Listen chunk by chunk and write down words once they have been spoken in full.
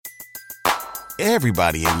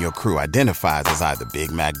Everybody in your crew identifies as either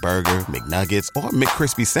Big Mac Burger, McNuggets, or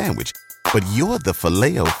McCrispy Sandwich. But you're the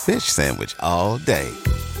Filet-O-Fish Sandwich all day.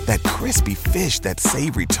 That crispy fish, that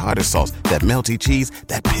savory tartar sauce, that melty cheese,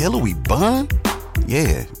 that pillowy bun.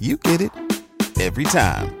 Yeah, you get it. Every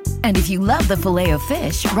time. And if you love the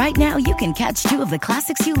Filet-O-Fish, right now you can catch two of the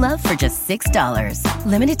classics you love for just $6.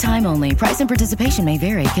 Limited time only. Price and participation may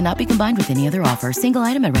vary. Cannot be combined with any other offer. Single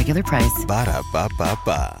item at regular price.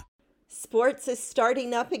 Ba-da-ba-ba-ba. Sports is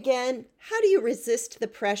starting up again. How do you resist the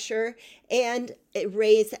pressure and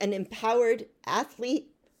raise an empowered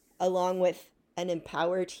athlete along with an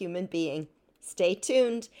empowered human being? Stay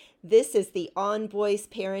tuned. This is the On Boys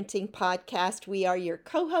Parenting Podcast. We are your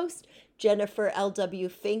co-host, Jennifer L.W.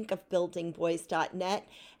 Fink of buildingboys.net,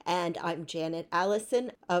 and I'm Janet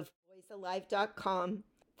Allison of boysalive.com.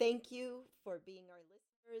 Thank you for being our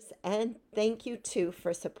listeners, and thank you too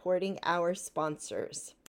for supporting our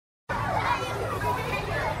sponsors.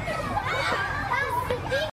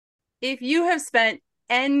 If you have spent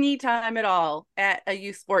any time at all at a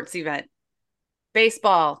youth sports event,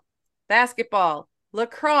 baseball, basketball,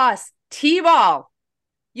 lacrosse, t-ball,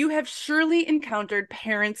 you have surely encountered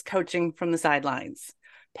parents coaching from the sidelines.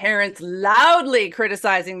 Parents loudly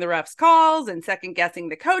criticizing the refs' calls and second-guessing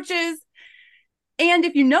the coaches. And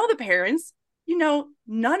if you know the parents, you know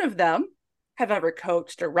none of them have ever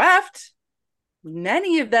coached or refed.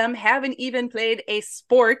 Many of them haven't even played a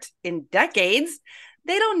sport in decades.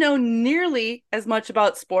 They don't know nearly as much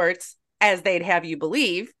about sports as they'd have you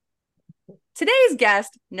believe. Today's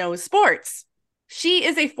guest knows sports. She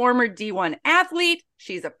is a former D1 athlete.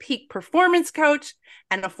 She's a peak performance coach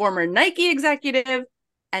and a former Nike executive.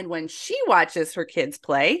 And when she watches her kids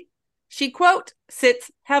play, she, quote, sits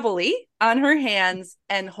heavily on her hands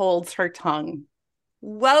and holds her tongue.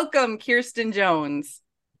 Welcome, Kirsten Jones.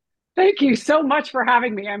 Thank you so much for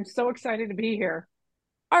having me. I'm so excited to be here.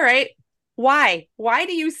 All right. Why? Why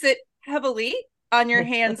do you sit heavily on your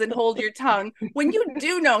hands and hold your tongue when you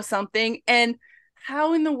do know something? And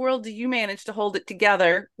how in the world do you manage to hold it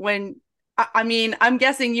together when, I'm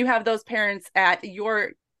guessing you have those parents at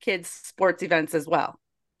your kids' sports events as well.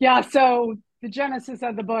 Yeah. So the genesis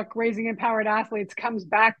of the book, Raising Empowered Athletes, comes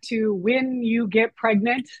back to when you get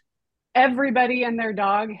pregnant, everybody and their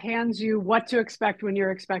dog hands you what to expect when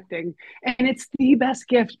you're expecting. And it's the best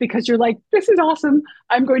gift because you're like, this is awesome.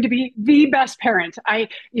 I'm going to be the best parent.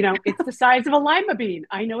 It's the size of a lima bean.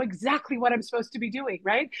 I know exactly what I'm supposed to be doing,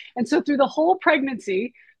 right? And so through the whole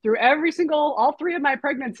pregnancy, through all three of my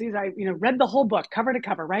pregnancies, I read the whole book cover to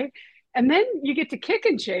cover, right? And then you get to kick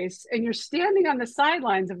and chase and you're standing on the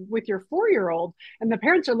sidelines with your 4-year-old and the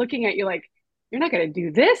parents are looking at you like, you're not going to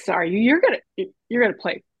do this, are you? You're going to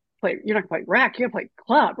play. You're not going to play rec, you're going to play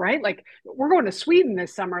club, right? Like, we're going to Sweden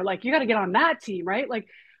this summer. Like, you got to get on that team, right? Like,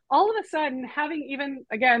 all of a sudden, having even,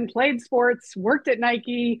 again, played sports, worked at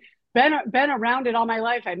Nike, been around it all my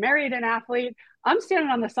life. I married an athlete. I'm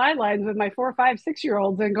standing on the sidelines with my 4, 5,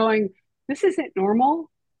 6-year-olds and going, this isn't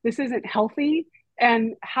normal. This isn't healthy.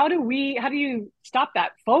 And how do you stop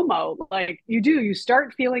that FOMO? Like, you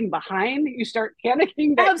start feeling behind, you start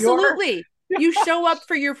panicking. Absolutely. You show up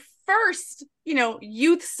for your first,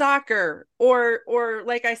 youth soccer or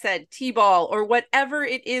like I said, t-ball or whatever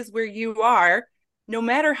it is where you are, no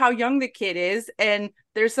matter how young the kid is. And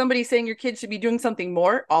there's somebody saying your kid should be doing something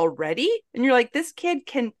more already. And you're like, this kid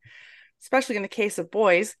can, especially in the case of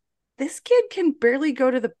boys, this kid can barely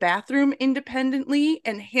go to the bathroom independently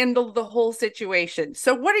and handle the whole situation.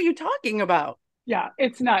 So what are you talking about? Yeah,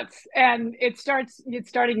 it's nuts. And it's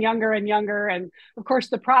starting younger and younger. And of course,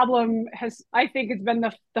 the problem I think it's been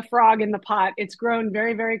the frog in the pot. It's grown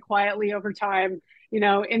very, very quietly over time. In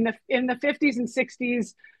the 50s and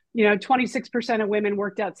 60s, 26% of women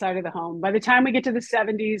worked outside of the home. By the time we get to the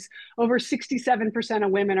 70s, over 67%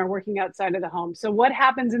 of women are working outside of the home. So what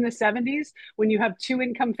happens in the 70s when you have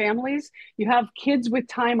 2-income families? You have kids with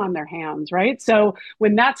time on their hands, right? So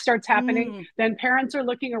when that starts happening, then parents are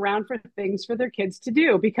looking around for things for their kids to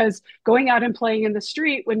do because going out and playing in the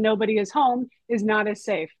street when nobody is home is not as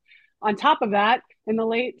safe. On top of that, in the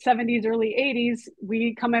late 70s, early 80s,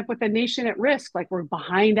 we come up with a nation at risk, like we're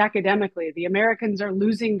behind academically. The Americans are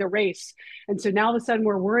losing the race. And so now all of a sudden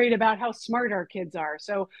we're worried about how smart our kids are.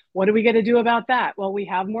 So what are we going to do about that? Well, we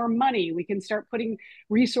have more money. We can start putting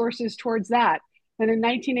resources towards that. And in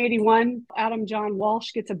 1981, Adam John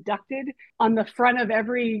Walsh gets abducted. On the front of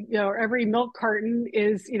every milk carton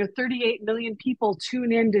is, 38 million people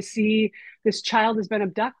tune in to see this child has been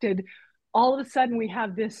abducted. All of a sudden we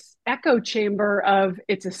have this echo chamber of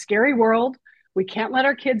it's a scary world. We can't let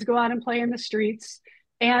our kids go out and play in the streets.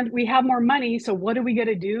 and we have more money. So what are we going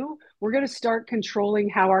to do? We're going to start controlling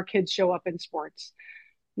how our kids show up in sports.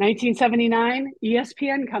 1979,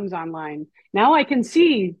 ESPN comes online. Now I can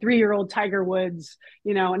see 3-year-old Tiger Woods,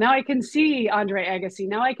 now I can see Andre Agassi.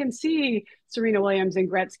 Now I can see Serena Williams and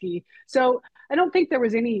Gretzky. So I don't think there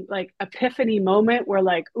was any like epiphany moment where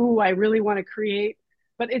like, ooh, I really want to create.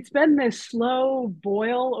 But it's been this slow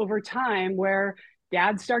boil over time where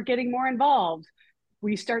dads start getting more involved.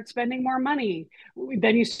 We start spending more money.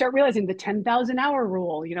 Then you start realizing the 10,000 hour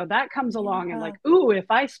rule, that comes along and like, ooh, if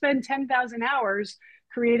I spend 10,000 hours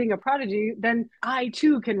creating a prodigy, then I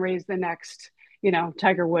too can raise the next,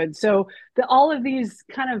 Tiger Woods. So all of these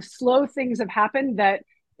kind of slow things have happened that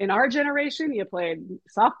in our generation, you played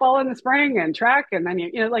softball in the spring and track. And then,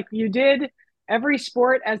 like you did every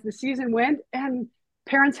sport as the season went, and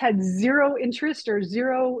parents had zero interest or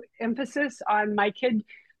zero emphasis on my kid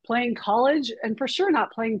playing college, and for sure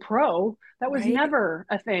not playing pro. That was never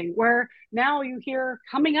a thing. Where now you hear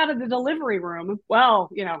coming out of the delivery room, well,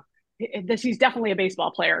 he's definitely a baseball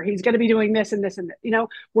player. He's going to be doing this and this and that.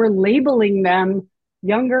 We're labeling them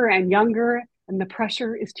younger and younger, and the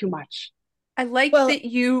pressure is too much. I like that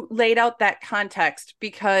you laid out that context,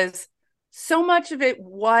 because so much of it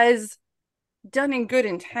was done in good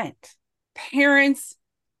intent. Parents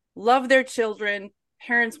love their children.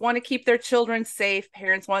 Parents want to keep their children safe.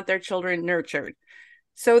 Parents want their children nurtured.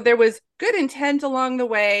 So there was good intent along the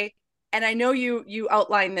way. And I know you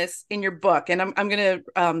outline this in your book, and I'm going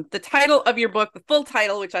to, the title of your book, the full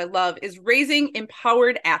title, which I love, is Raising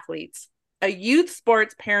Empowered Athletes, a youth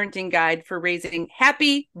sports parenting guide for raising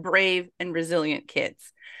happy, brave, and resilient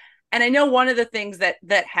kids. And I know one of the things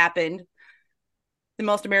that happened, the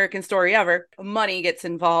most American story ever, money gets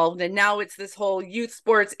involved. And now it's this whole youth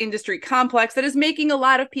sports industry complex that is making a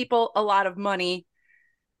lot of people a lot of money.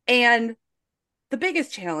 And the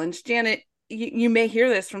biggest challenge, Janet, you may hear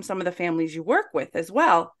this from some of the families you work with as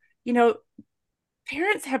well.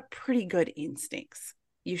 Parents have pretty good instincts.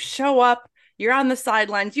 You show up, you're on the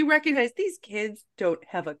sidelines, you recognize these kids don't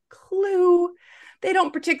have a clue. They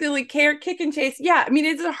don't particularly care, kick and chase. Yeah, I mean,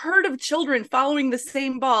 it's a herd of children following the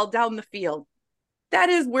same ball down the field. That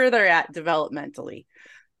is where they're at developmentally.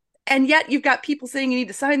 And yet you've got people saying you need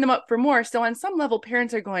to sign them up for more. So on some level,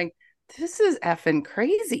 parents are going, this is effing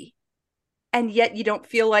crazy. And yet you don't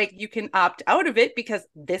feel like you can opt out of it because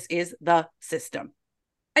this is the system.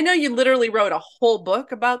 I know you literally wrote a whole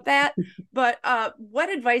book about that, but what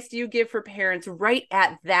advice do you give for parents right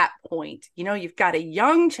at that point? You've got a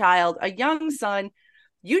young child, a young son.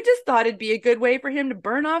 You just thought it'd be a good way for him to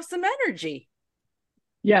burn off some energy.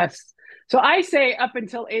 Yes. So I say up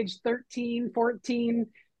until age 13, 14,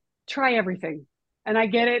 try everything. And I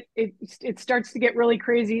get it. It starts to get really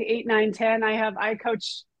crazy. 8, 9, 10. I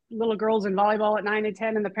coach little girls in volleyball at 9 and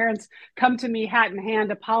 10, and the parents come to me hat in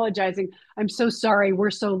hand apologizing. I'm so sorry,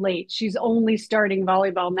 we're so late. She's only starting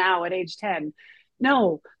volleyball now at age 10.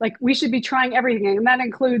 No, like we should be trying everything. And that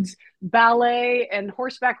includes ballet and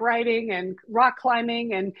horseback riding and rock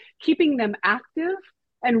climbing and keeping them active.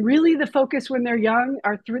 And really the focus when they're young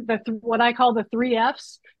are what I call the 3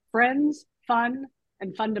 F's: friends, fun,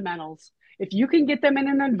 and fundamentals. If you can get them in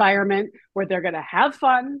an environment where they're going to have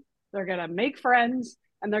fun, they're going to make friends,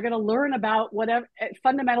 and they're going to learn about whatever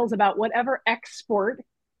fundamentals about whatever X sport.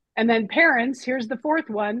 And then parents, here's the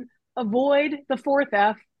 4th one, avoid the 4th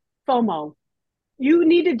F, FOMO. You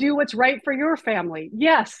need to do what's right for your family.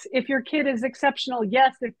 Yes, if your kid is exceptional,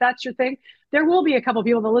 yes, if that's your thing, there will be a couple of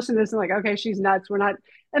people that listen to this and like, okay, she's nuts. We're not,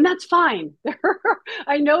 and that's fine.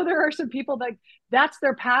 I know there are some people that that's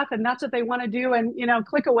their path and that's what they want to do. And,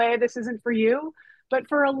 click away, this isn't for you. But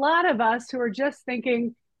for a lot of us who are just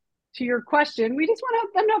thinking, to your question, we just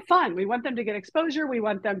want them to have fun. We want them to get exposure. We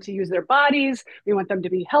want them to use their bodies. We want them to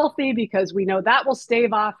be healthy because we know that will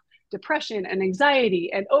stave off depression and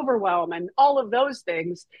anxiety and overwhelm and all of those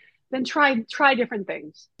things. Then try different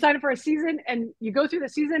things. Sign up for a season and you go through the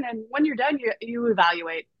season, and when you're done, you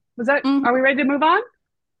evaluate. Are we ready to move on?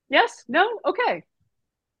 Yes? No? Okay.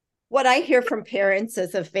 What I hear from parents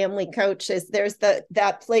as a family coach is there's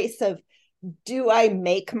that place of, do I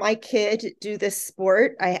make my kid do this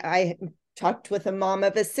sport? I talked with a mom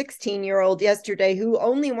of a 16-year-old yesterday who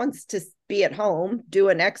only wants to be at home, do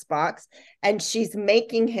an Xbox, and she's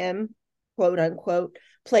making him, quote unquote,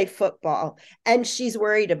 play football. And she's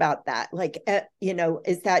worried about that. Like,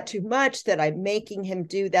 is that too much that I'm making him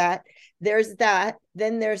do that? There's that.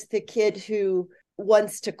 Then there's the kid who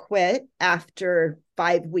wants to quit after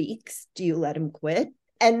 5 weeks. Do you let him quit?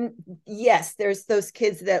 And yes, there's those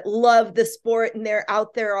kids that love the sport and they're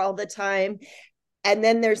out there all the time. And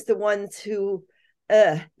then there's the ones who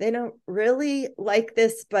they don't really like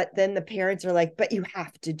this, but then the parents are like, but you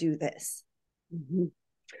have to do this. Mm-hmm.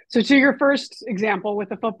 So to your first example with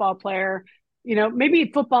the football player,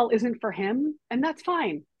 maybe football isn't for him, and that's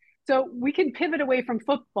fine. So we can pivot away from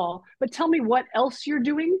football, but tell me what else you're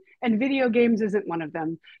doing. And video games isn't one of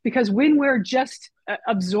them. Because when we're just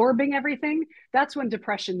absorbing everything, that's when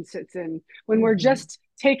depression sits in. When we're just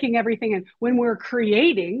taking everything in, when we're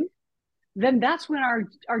creating, then that's when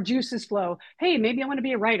our juices flow. Hey, maybe I want to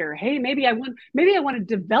be a writer. Hey, maybe I want to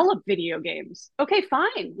develop video games. Okay,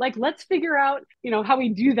 fine. Like, let's figure out, how we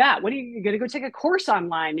do that. What are you going to go take a course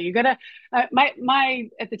online? Are you going to my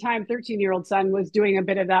at the time 13-year-old son was doing a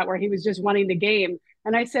bit of that, where he was just wanting to game.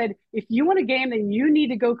 And I said, if you want a game, then you need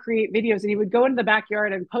to go create videos. And he would go into the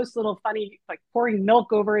backyard and post little funny, like pouring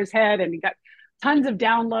milk over his head, and he got tons of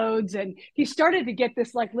downloads. And he started to get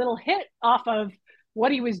this like little hit off of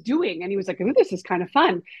what he was doing. And he was like, oh, this is kind of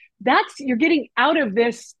fun. You're getting out of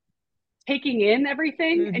this taking in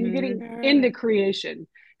everything, and you're getting into creation.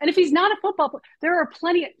 And if he's not a football player, there are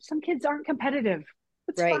some kids aren't competitive.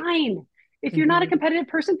 That's fine. If you're not a competitive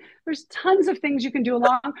person, there's tons of things you can do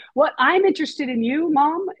along. What I'm interested in you,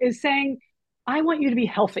 Mom, is saying, I want you to be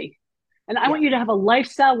healthy. And I want you to have a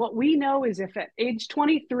lifestyle. What we know is if at age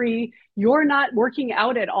 23, you're not working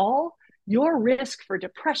out at all, your risk for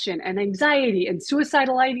depression and anxiety and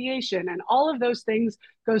suicidal ideation and all of those things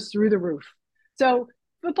goes through the roof. So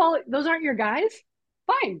football, those aren't your guys,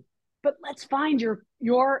 fine. But let's find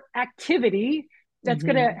your activity that's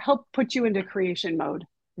going to help put you into creation mode.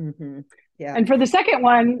 Yeah. And for the second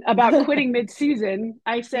one about quitting mid-season,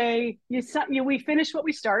 I say we finish what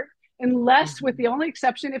we start, unless with the only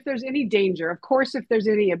exception, if there's any danger. Of course, if there's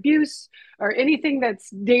any abuse or anything that's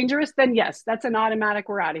dangerous, then yes, that's an automatic,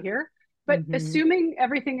 we're out of here. But assuming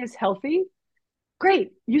everything is healthy,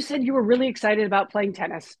 great. You said you were really excited about playing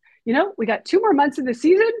tennis. We got 2 more months in the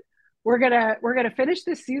season. We're gonna finish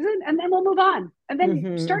this season, and then we'll move on. And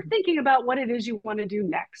then start thinking about what it is you want to do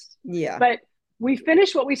next. Yeah. But we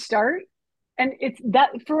finish what we start. And it's that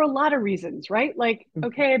for a lot of reasons, right? Like,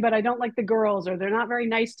 okay, but I don't like the girls, or they're not very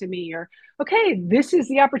nice to me, or, okay, this is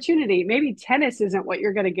the opportunity. Maybe tennis isn't what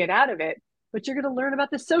you're going to get out of it, but you're going to learn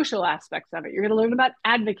about the social aspects of it. You're going to learn about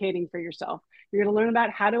advocating for yourself. You're going to learn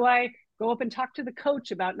about, how do I go up and talk to the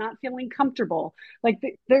coach about not feeling comfortable? Like,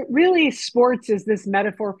 really, sports is this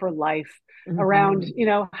metaphor for life around,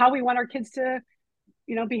 how we want our kids to,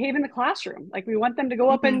 behave in the classroom. Like, we want them to go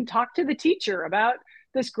up and talk to the teacher about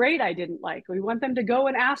this grade I didn't like. We want them to go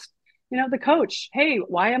and ask, the coach, hey,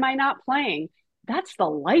 why am I not playing? That's the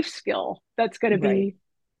life skill that's going to be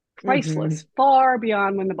priceless, far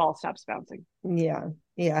beyond when the ball stops bouncing. Yeah.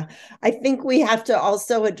 Yeah. I think we have to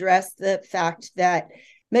also address the fact that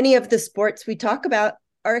many of the sports we talk about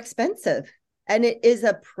are expensive, and it is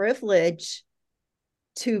a privilege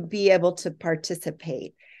to be able to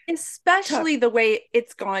participate. Especially the way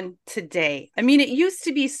it's gone today. I mean, it used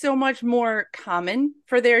to be so much more common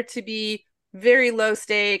for there to be very low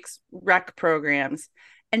stakes rec programs.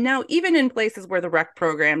 And now, even in places where the rec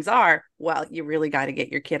programs are, well, you really got to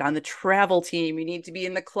get your kid on the travel team. You need to be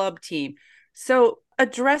in the club team. So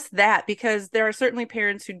address that, because there are certainly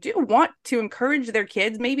parents who do want to encourage their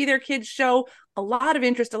kids. Maybe their kids show a lot of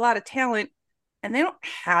interest, a lot of talent, and they don't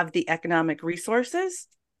have the economic resources.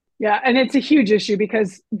 Yeah, and it's a huge issue,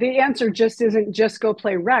 because the answer just isn't just go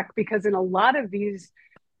play rec, because in a lot of these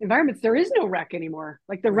environments, there is no rec anymore.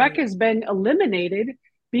 Like, the rec has been eliminated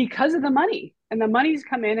because of the money, and the money's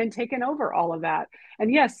come in and taken over all of that.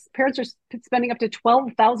 And yes, parents are spending up to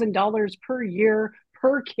 $12,000 per year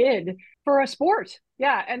per kid for a sport.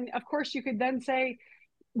 Yeah. And of course you could then say,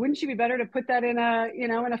 wouldn't you be better to put that in a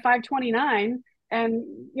 529 and,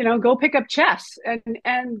 go pick up chess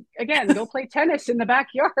and again, go play tennis in the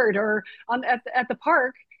backyard or at the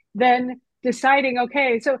park, than deciding,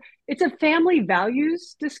 okay, so it's a family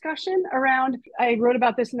values discussion around. I wrote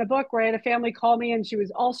about this in the book, where I had a family call me and she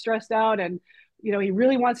was all stressed out, and, he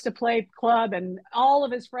really wants to play club and all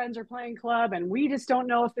of his friends are playing club, and we just don't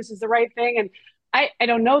know if this is the right thing. And I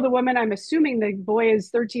don't know the woman. I'm assuming the boy is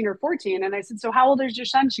 13 or 14. And I said, so how old is your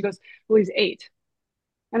son? She goes, well, he's 8.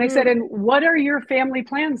 And I said, and what are your family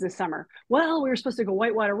plans this summer? Well, we were supposed to go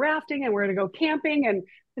whitewater rafting, and we're going to go camping. And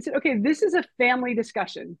I said, okay, this is a family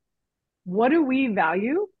discussion. What do we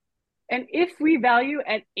value? And if we value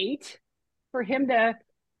at 8 for him to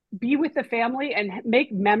be with the family and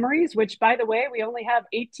make memories, which, by the way, we only have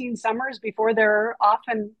 18 summers before they're off.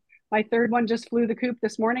 And my third one just flew the coop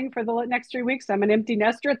this morning for the next 3 weeks. I'm an empty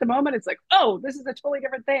nester at the moment. It's like, oh, this is a totally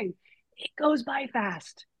different thing. It goes by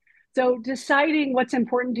fast. So deciding what's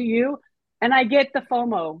important to you, And I get the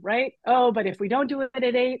FOMO, right? Oh, but if we don't do it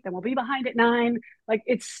at 8, then we'll be behind at 9. Like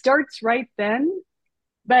it starts right then.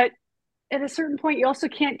 But at a certain point, you also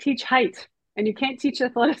can't teach height and you can't teach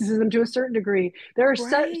athleticism to a certain degree. There are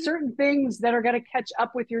Right. certain things that are going to catch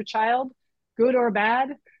up with your child, good or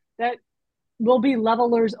bad, that will be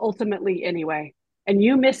levelers ultimately anyway. And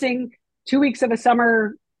you missing 2 weeks of a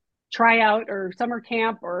summer tryout or summer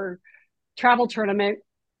camp or travel tournament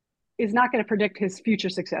is not going to predict his future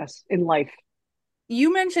success in life.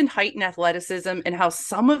 You mentioned height and athleticism and how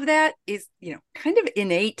some of that is, kind of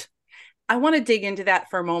innate. I want to dig into that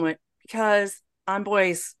for a moment because on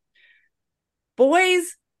boys,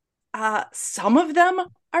 some of them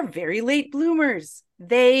are very late bloomers.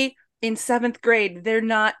 In seventh grade, they're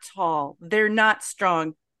not tall, they're not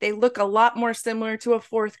strong. They look a lot more similar to a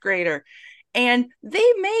fourth grader. And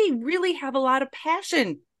they may really have a lot of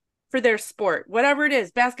passion for their sport, whatever it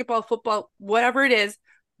is, basketball, football, whatever it is.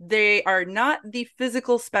 They are not the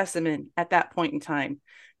physical specimen at that point in time.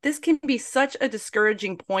 This can be such a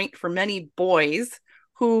discouraging point for many boys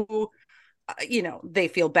who, they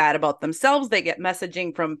feel bad about themselves. They get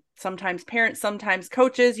messaging from sometimes parents, sometimes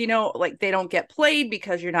coaches, like they don't get played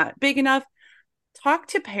because you're not big enough. Talk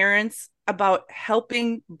to parents about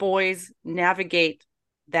helping boys navigate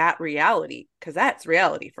that reality, because that's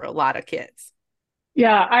reality for a lot of kids.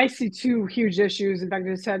 Yeah, I see two huge issues. In fact,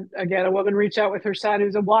 I just had again a woman reach out with her son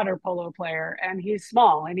who's a water polo player, and he's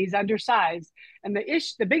small and he's undersized. And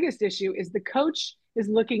the biggest issue is the coach is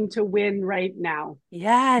looking to win right now,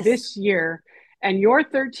 Yes. this year. And your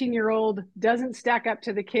 13-year-old doesn't stack up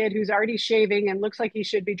to the kid who's already shaving and looks like he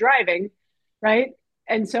should be driving, right?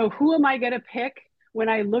 And so who am I going to pick when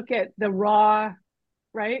I look at the raw,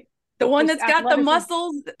 right? The one Just that's got the athleticism.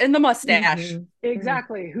 muscles and the mustache. Mhm.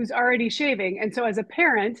 Exactly, who's already shaving. And so as a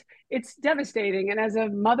parent, it's devastating. And as a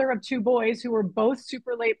mother of two boys who were both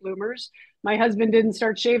super late bloomers, my husband didn't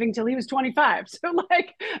start shaving till he was 25. So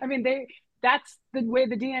like, I mean, that's the way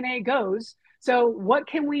the DNA goes. So what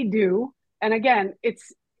can we do? And again,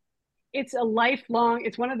 it's a lifelong,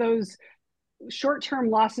 it's one of those short-term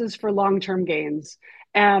losses for long-term gains.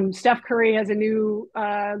 Steph Curry has a new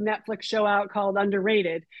Netflix show out called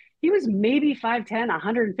Underrated. He was maybe 5'10",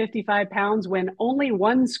 155 pounds when only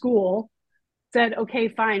one school said, okay,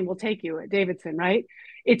 fine, we'll take you at Davidson, right?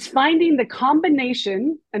 It's finding the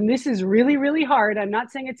combination, and this is really, really hard. I'm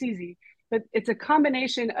not saying it's easy, but it's a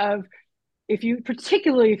combination of,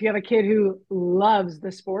 particularly if you have a kid who loves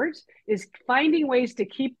the sport, is finding ways to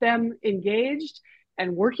keep them engaged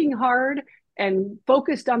and working hard and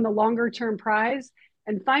focused on the longer term prize,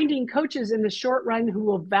 and finding coaches in the short run who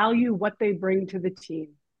will value what they bring to the team.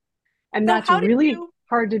 And So that's really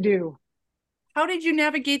hard to do. how did you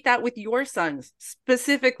navigate that with your sons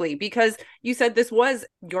specifically? Because you said this was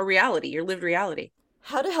your reality, your lived reality.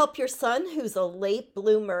 How to help your son who's a late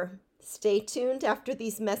bloomer. Stay tuned after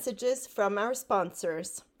these messages from our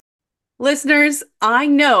sponsors. Listeners, I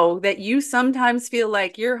know that you sometimes feel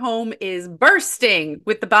like your home is bursting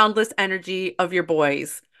with the boundless energy of your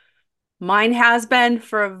boys. Mine has been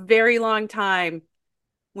for a very long time.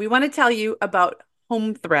 We want to tell you about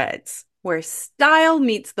Home Threads, where style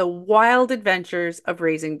meets the wild adventures of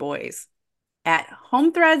raising boys. At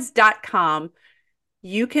homethreads.com,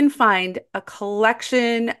 you can find a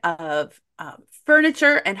collection of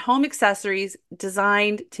furniture and home accessories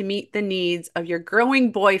designed to meet the needs of your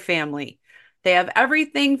growing boy family. They have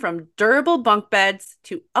everything from durable bunk beds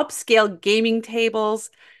to upscale gaming tables.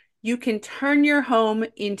 You can turn your home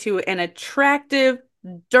into an attractive,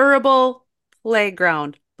 durable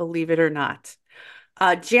playground, believe it or not.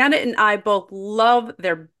 Janet and I both love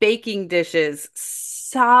their baking dishes.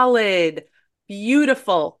 Solid,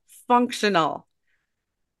 beautiful, functional.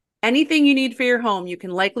 Anything you need for your home, you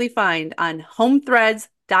can likely find on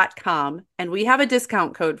homethreads.com, and we have a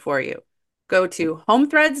discount code for you. Go to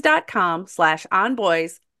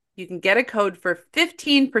homethreads.com/onboys. You can get a code for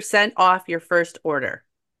 15% off your first order,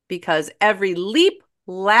 because every leap,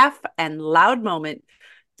 laugh, and loud moment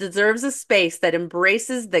deserves a space that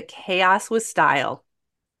embraces the chaos with style.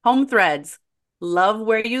 Home Threads, love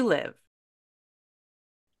where you live.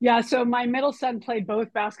 Yeah, so my middle son played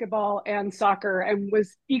both basketball and soccer and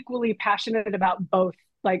was equally passionate about both,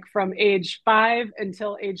 like from age 5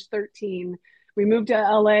 until age 13. We moved to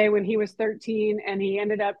LA when he was 13, and he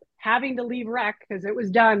ended up having to leave rec because it was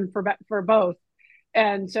done for both.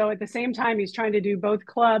 And so at the same time, he's trying to do both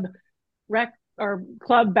club rec or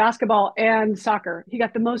club basketball and soccer. He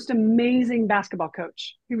got the most amazing basketball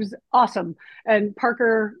coach. He was awesome. And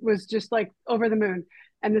Parker was just like over the moon.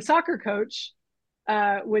 And the soccer coach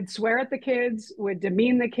would swear at the kids, would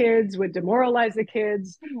demean the kids, would demoralize the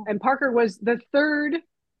kids. And Parker was the third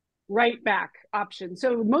right back option.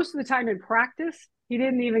 So most of the time in practice, he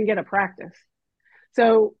didn't even get a practice.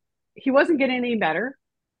 So he wasn't getting any better.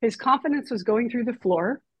 His confidence was going through the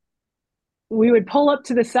floor. We would pull up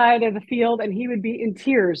to the side of the field and he would be in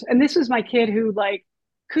tears. And this was my kid who like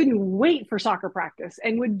couldn't wait for soccer practice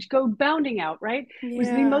and would go bounding out, right? It was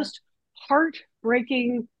the most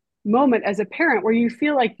heartbreaking moment as a parent where you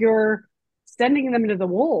feel like you're sending them to the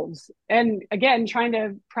wolves. And again, trying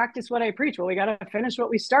to practice what I preach. Well, we got to finish what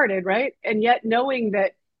we started, right? And yet knowing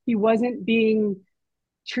that he wasn't being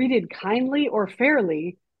treated kindly or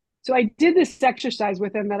fairly. So I did this exercise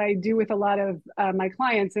with him that I do with a lot of my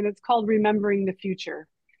clients, and it's called Remembering the Future.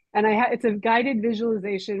 And it's a guided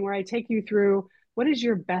visualization where I take you through what is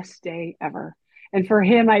your best day ever. And for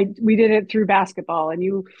him, we did it through basketball. And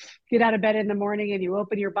you get out of bed in the morning and you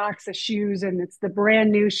open your box of shoes, and it's the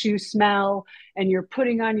brand new shoe smell. And you're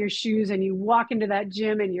putting on your shoes, and you walk into that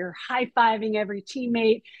gym, and you're high-fiving every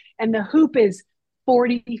teammate. And the hoop is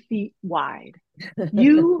 40 feet wide.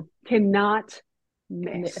 You cannot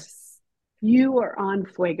miss. You are on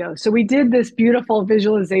fuego. So we did this beautiful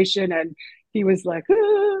visualization, and he was like,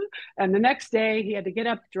 ah. And the next day he had to get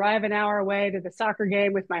up, drive an hour away to the soccer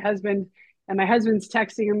game with my husband. And my husband's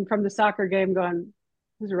texting him from the soccer game going,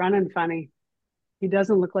 he's running funny. He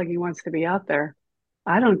doesn't look like he wants to be out there.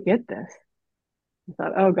 I don't get this. I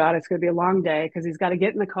thought, oh God, it's going to be a long day because he's got to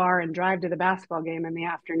get in the car and drive to the basketball game in the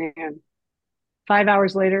afternoon. 5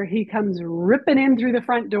 hours later, he comes ripping in through the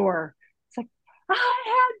front door. It's like, I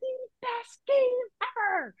had the best game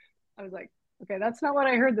ever. I was like, okay, that's not what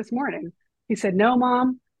I heard this morning. He said, no,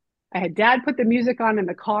 Mom, I had Dad put the music on in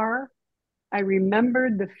the car. I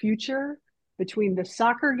remembered the future between the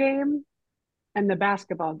soccer game and the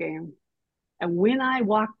basketball game. And when I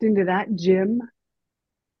walked into that gym,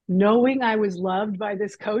 knowing I was loved by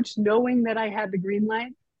this coach, knowing that I had the green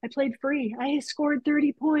light, I played free. I scored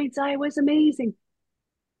 30 points. I was amazing.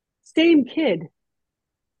 Same kid,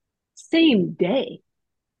 same day.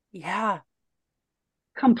 Yeah.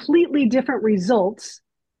 Completely different results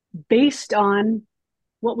based on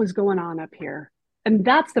what was going on up here. And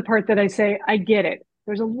that's the part that I say, I get it.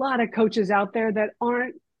 There's a lot of coaches out there that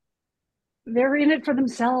aren't, they're in it for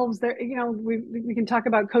themselves. They're, we can talk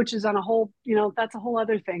about coaches on a whole, that's a whole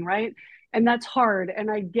other thing, right? And that's hard.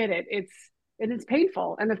 And I get it. It's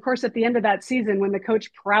painful. And of course, at the end of that season, when the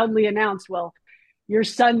coach proudly announced, well, your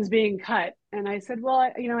son's being cut. And I said, well,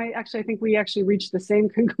 I think we actually reached the same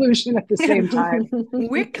conclusion at the same time.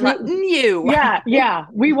 We're cutting you. Yeah.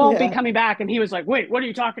 We won't be coming back. And he was like, wait, what are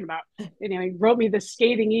you talking about? He wrote me this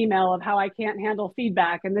scathing email of how I can't handle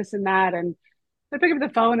feedback and this and that. And I picked up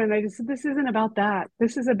the phone and I just said, this isn't about that.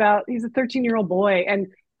 This is about, he's a 13-year-old boy and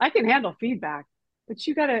I can handle feedback, but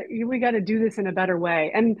we got to do this in a better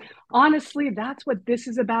way. And honestly, that's what this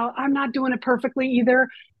is about. I'm not doing it perfectly either.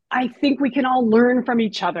 I think we can all learn from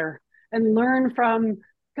each other and learn from,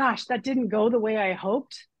 gosh, that didn't go the way I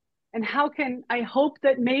hoped. And how can I hope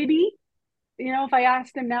that maybe, if I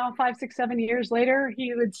asked him now 5, 6, 7 years later,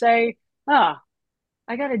 he would say, I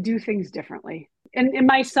got to do things differently. And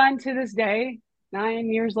my son to this day,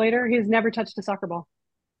 9 years later, he has never touched a soccer ball.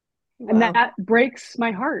 Wow. And that breaks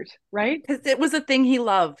my heart, right? Because it was a thing he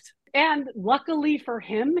loved. And luckily for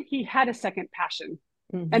him, he had a second passion.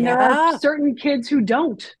 Mm-hmm. And there are certain kids who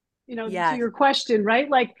don't, to your question, right?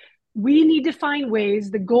 Like we need to find ways.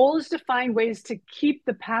 The goal is to find ways to keep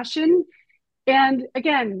the passion. And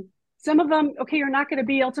again, some of them, okay, you're not going to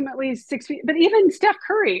be ultimately 6 feet, but even Steph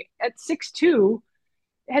Curry at 6'2",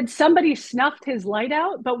 had somebody snuffed his light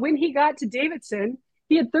out. But when he got to Davidson,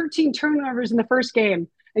 he had 13 turnovers in the first game.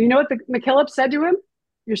 And you know what McKillop said to him?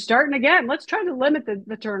 You're starting again. Let's try to limit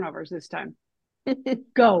the turnovers this time.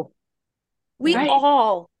 Go. We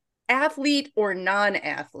all, athlete or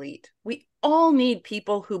non-athlete, we all need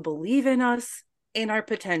people who believe in us, in our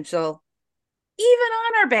potential, even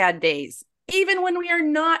on our bad days, even when we are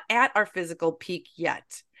not at our physical peak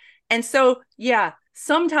yet. And so,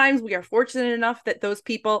 sometimes we are fortunate enough that those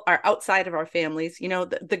people are outside of our families,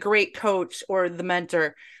 the great coach or the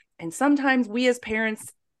mentor. And sometimes we as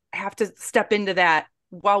parents have to step into that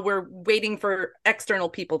while we're waiting for external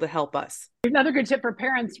people to help us. Another good tip for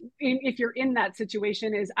parents, if you're in that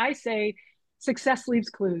situation, is I say success leaves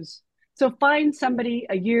clues. So find somebody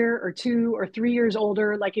a year or 2 or 3 years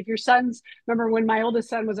older. Like if your remember when my oldest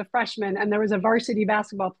son was a freshman and there was a varsity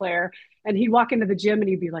basketball player and he'd walk into the gym and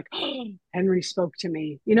he'd be like, oh, Henry spoke to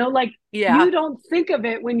me. You don't think of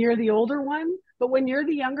it when you're the older one, but when you're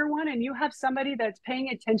the younger one and you have somebody that's paying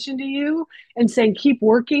attention to you and saying, keep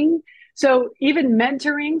working. So even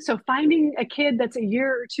mentoring, so finding a kid that's a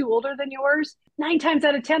year or 2 older than yours, 9 times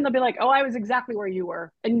out of 10, they'll be like, oh, I was exactly where you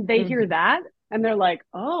were. And they hear that. And they're like,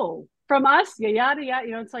 oh, from us, yeah, yada,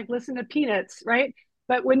 yada. It's like, listen to Peanuts, right?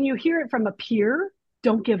 But when you hear it from a peer,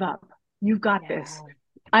 don't give up. You've got this.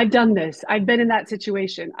 I've done this. I've been in that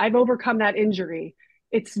situation. I've overcome that injury.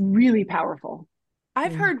 It's really powerful.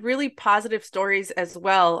 I've heard really positive stories as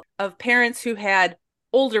well of parents who had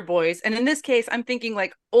older boys. And in this case, I'm thinking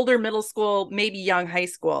like older middle school, maybe young high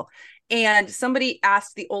school. And somebody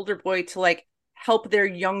asked the older boy to like help their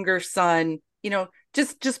younger son,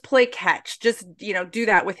 just play catch, just, do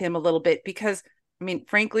that with him a little bit. Because I mean,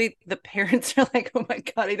 frankly, the parents are like, oh my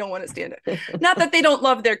God, I don't want to stand it. Not that they don't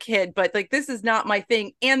love their kid, but like, this is not my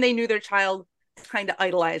thing. And they knew their child kind of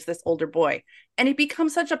idolized this older boy. And it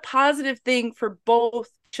becomes such a positive thing for both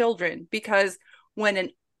children, because when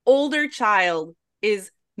an older child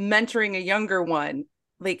is mentoring a younger one,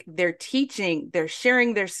 like they're teaching, they're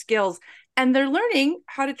sharing their skills, and they're learning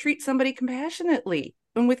how to treat somebody compassionately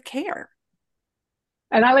and with care.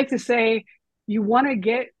 And I like to say, you want to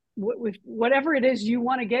get with whatever it is you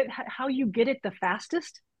want to get, how you get it the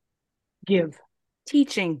fastest, give.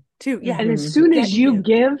 Teaching too. Yeah. And as soon as you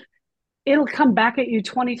give, it'll come back at you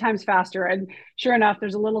 20 times faster. And sure enough,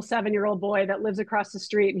 there's a little 7-year-old boy that lives across the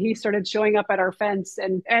street, and he started showing up at our fence,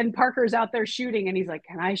 and Parker's out there shooting, and he's like,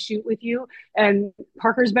 can I shoot with you? And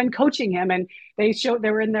Parker's been coaching him, and they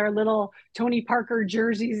were in their little Tony Parker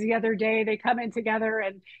jerseys the other day. They come in together,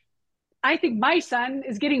 and I think my son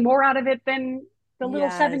is getting more out of it than the little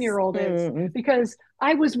 7-year-old is, because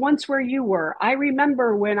I was once where you were. I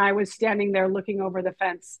remember when I was standing there looking over the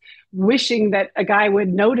fence, wishing that a guy would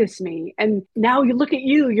notice me. And now you look at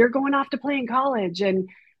you're going off to play in college. And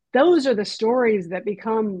those are the stories that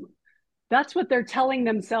that's what they're telling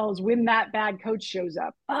themselves when that bad coach shows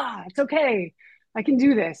up. It's okay. I can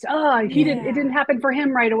do this. It didn't happen for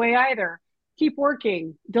him right away either. Keep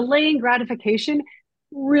working. Delaying gratification,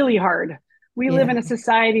 really hard. We live in a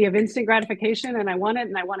society of instant gratification, and I want it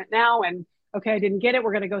now. And okay, I didn't get it.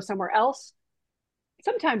 We're going to go somewhere else.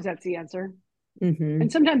 Sometimes that's the answer.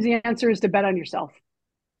 And sometimes the answer is to bet on yourself.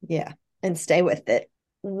 Yeah. And stay with it.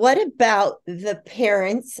 What about the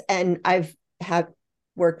parents? And I've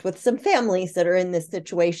worked with some families that are in this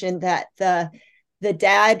situation, that the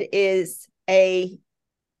dad is a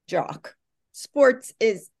jock. Sports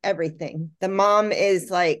is everything. The mom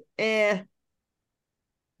is like,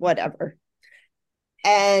 whatever.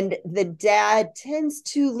 And the dad tends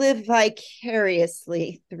to live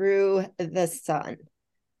vicariously through the son.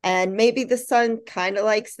 And maybe the son kind of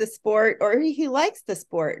likes the sport, or he likes the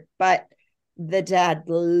sport, but the dad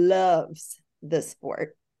loves the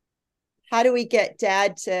sport. How do we get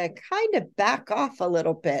dad to kind of back off a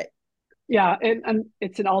little bit? Yeah, and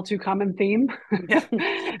it's an all too common theme. Yeah.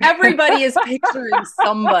 Everybody is picturing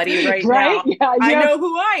somebody right now. Yeah, I know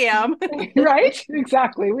who I am. Right?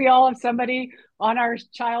 Exactly. We all have somebody on our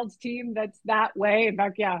child's team that's that way. In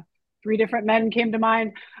fact, 3 different men came to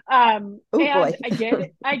mind. And boy. I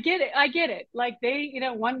get it. Like they,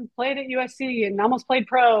 one played at USC and almost played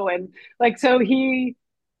pro. And like, so he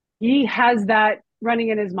has that running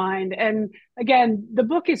in his mind. And again, the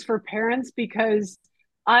book is for parents, because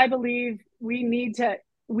I believe we need to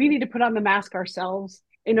put on the mask ourselves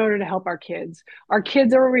in order to help our kids. Our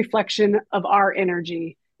kids are a reflection of our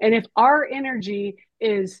energy. And if our energy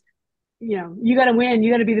is, you got to win,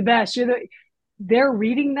 you got to be the best, they're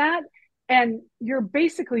reading that, and you're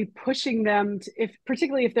basically pushing them to,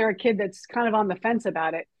 particularly if they're a kid that's kind of on the fence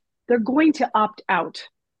about it, they're going to opt out,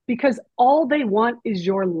 because all they want is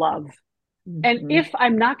your love. And if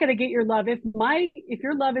I'm not going to get your love, if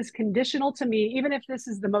your love is conditional to me, even if this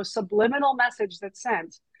is the most subliminal message that's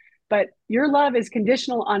sent, but your love is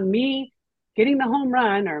conditional on me getting the home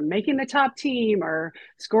run or making the top team or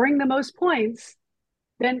scoring the most points,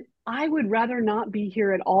 then I would rather not be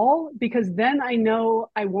here at all, because then I know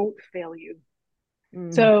I won't fail you.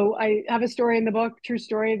 So I have a story in the book, true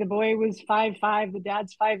story. The boy was 5'5", the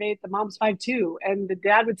dad's 5'8", the mom's 5'2", and the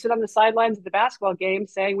dad would sit on the sidelines of the basketball game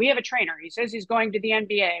saying, "We have a trainer. He says he's going to the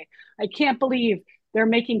NBA. I can't believe they're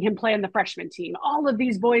making him play on the freshman team. All of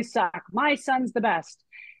these boys suck. My son's the best."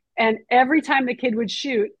 And every time the kid would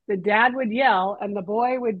shoot, the dad would yell, and the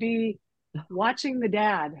boy would be watching the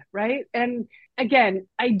dad, right? And again,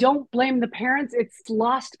 I don't blame the parents. It's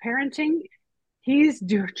lost parenting. He's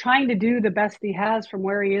trying to do the best he has from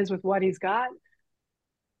where he is with what he's got,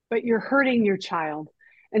 but you're hurting your child.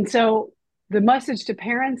 And so the message to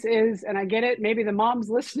parents is, and I get it, maybe the mom's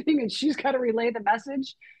listening and she's got to relay the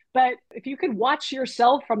message, but if you could watch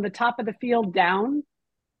yourself from the top of the field down,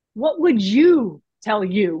 what would you tell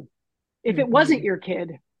you if it wasn't your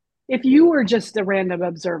kid? If you were just a random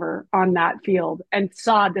observer on that field and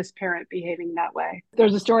saw this parent behaving that way.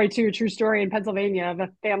 There's a story too, a true story in Pennsylvania, of a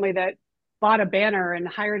family that bought a banner and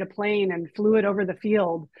hired a plane and flew it over the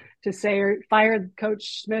field to say, or fired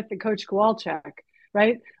Coach Smith and Coach Kowalczyk,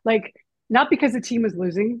 right? Like, not because the team was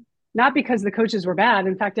losing, not because the coaches were bad.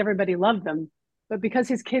 In fact, everybody loved them, but because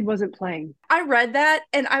his kid wasn't playing. I read that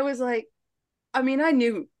and I was like, I mean, I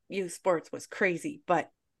knew youth sports was crazy, but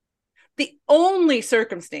the only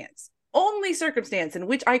circumstance in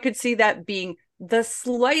which I could see that being the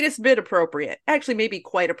slightest bit appropriate, actually maybe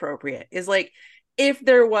quite appropriate, is like if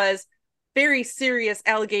there was very serious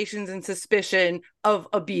allegations and suspicion of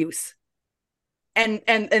abuse and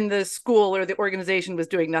the school or the organization was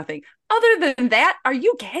doing nothing. Other than that, are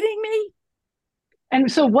you kidding me?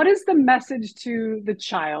 And so what is the message to the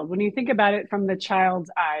child when you think about it from the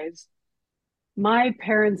child's eyes? My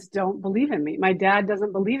parents don't believe in me. My dad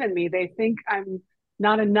doesn't believe in me. They think I'm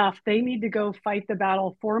not enough. They need to go fight the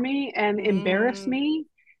battle for me and embarrass me.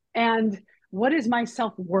 And what is my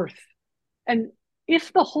self-worth? And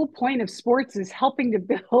if the whole point of sports is helping to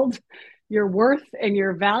build your worth and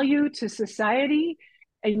your value to society,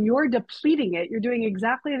 and you're depleting it, you're doing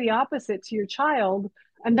exactly the opposite to your child.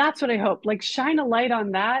 And that's what I hope, like, shine a light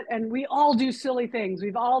on that. And we all do silly things.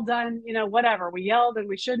 We've all done, whatever. We yelled and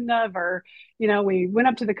we shouldn't have, or, we went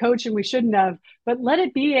up to the coach and we shouldn't have, but let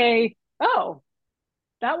it be oh,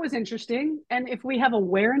 that was interesting. And if we have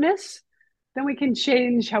awareness, then we can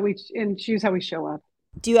change how we and choose how we show up.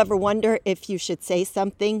 Do you ever wonder if you should say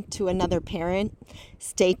something to another parent?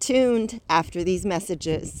 Stay tuned after these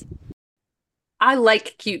messages. I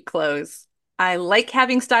like cute clothes. I like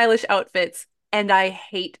having stylish outfits, and I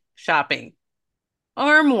hate shopping.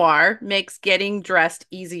 Armoire makes getting dressed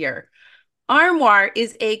easier. Armoire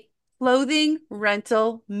is a clothing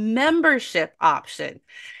rental membership option.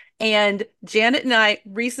 And Janet and I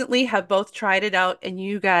recently have both tried it out, and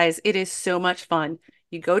you guys, it is so much fun.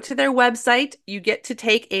 You go to their website, you get to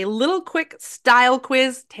take a little quick style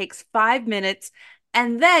quiz, takes 5 minutes,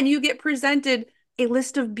 and then you get presented a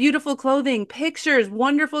list of beautiful clothing, pictures,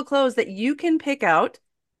 wonderful clothes that you can pick out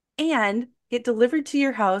and get delivered to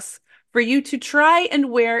your house for you to try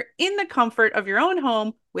and wear in the comfort of your own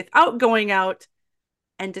home without going out,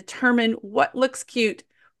 and determine what looks cute.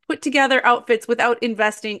 Put together outfits without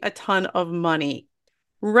investing a ton of money.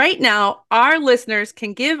 Right now, our listeners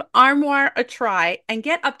can give Armoire a try and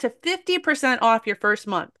get up to 50% off your first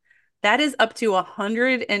month. That is up to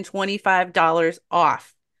 $125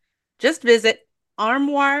 off. Just visit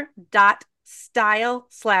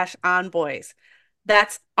armoire.style/onboys.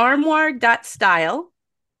 That's armoire.style,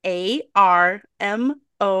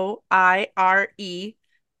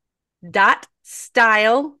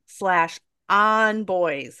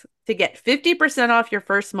 ARMOIRE.style/onboys to get 50% off your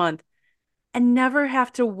first month and never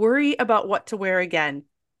have to worry about what to wear again.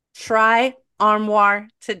 Try Armoire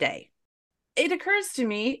today. It occurs to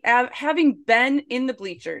me, having been in the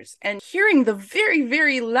bleachers and hearing the very,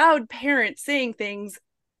 very loud parents saying things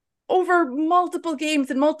over multiple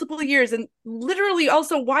games and multiple years, and literally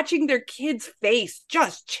also watching their kid's face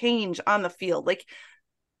just change on the field. Like,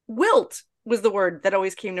 wilt was the word that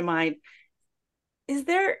always came to mind. Is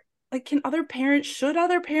there, like, should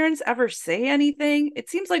other parents ever say anything? It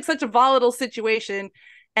seems like such a volatile situation,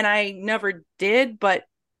 and I never did, but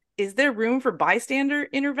is there room for bystander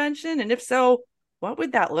intervention? And if so, what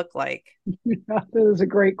would that look like? That is a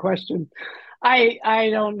great question.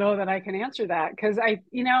 I don't know that I can answer that, because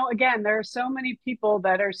again, there are so many people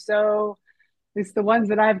that are so, at least the ones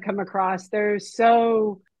that I've come across, they're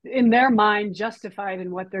so in their mind justified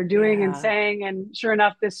in what they're doing and saying. And sure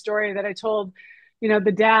enough, this story that I told,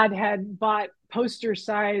 the dad had bought poster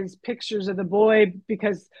size pictures of the boy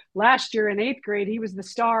because last year in 8th grade, he was the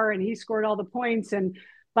star and he scored all the points. And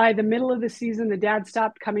by the middle of the season, the dad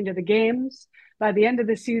stopped coming to the games. By the end of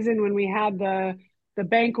the season, when we had the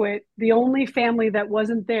banquet, the only family that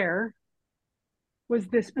wasn't there was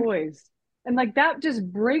this boy's. And like, that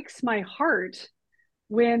just breaks my heart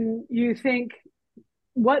when you think,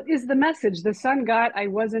 what is the message the son got? I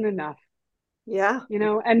wasn't enough. Yeah.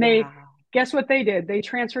 And they, guess what they did? They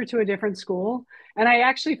transferred to a different school. And I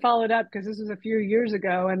actually followed up, because this was a few years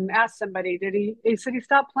ago, and asked somebody, he said he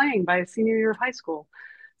stopped playing by his senior year of high school.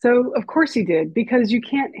 So of course he did, because you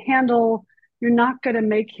can't handle, you're not going to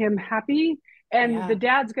make him happy. And the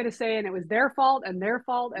dad's going to say, and it was their fault and their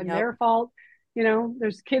fault and their fault.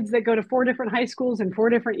 There's kids that go to 4 different high schools in 4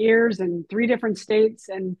 different years and 3 different states.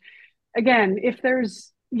 And again, if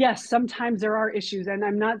there's, yes, sometimes there are issues, and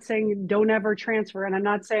I'm not saying don't ever transfer. And I'm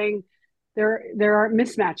not saying there are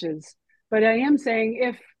mismatches, but I am saying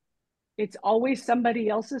if it's always somebody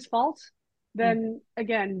else's fault, then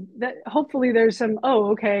again, that hopefully there's some,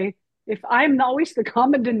 okay, if I'm always the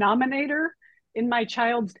common denominator in my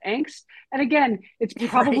child's angst, and again, it's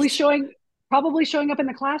probably showing probably showing up in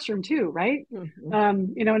the classroom too, right?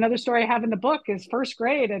 Mhm. Another story I have in the book is first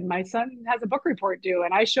grade, and my son has a book report due,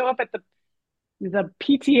 and I show up at the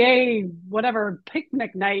PTA whatever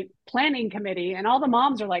picnic night planning committee, and all the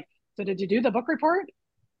moms are like, "So did you do the book report?"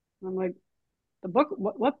 And I'm like, "The book?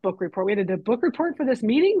 What book report? We had a book report for this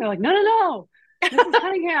meeting?" They're like, "No, no, no, Mrs.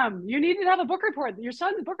 Cunningham, you need to have a book report. Your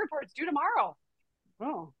son's book report's due tomorrow."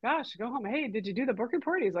 Oh gosh, go home. Hey, did you do the book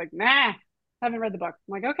report? He's like, "Nah, haven't read the book."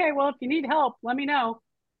 I'm like, "Okay, well, if you need help, let me know."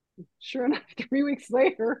 Sure enough, 3 weeks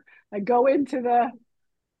later, I go into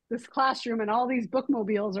this classroom and all these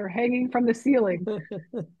bookmobiles are hanging from the ceiling.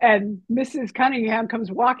 And Mrs. Cunningham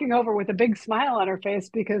comes walking over with a big smile on her face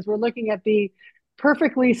because we're looking at the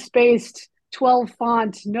perfectly spaced 12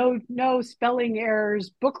 font, no spelling errors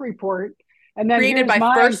book report. And then Created here's by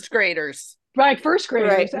mine, first graders. right, first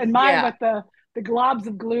graders, Right. and mine Yeah. with the globs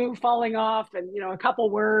of glue falling off and a couple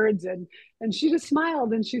words. And she just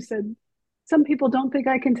smiled and she said, "Some people don't think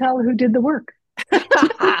I can tell who did the work."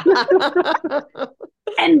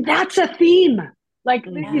 And that's a theme. Like,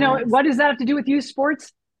 Yes. what does that have to do with youth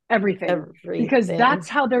sports? Everything. Because Everything. that's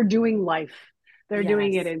how they're doing life. They're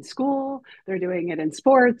doing it Yes. in school. They're doing it in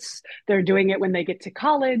sports. They're doing it when they get to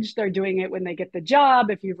college. They're doing it when they get the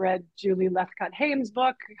job. If you've read Julie Lefcott-Haim's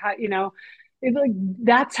book,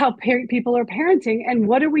 that's how people are parenting. And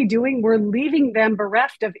what are we doing? We're leaving them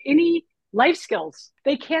bereft of any life skills.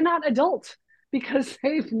 They cannot adult because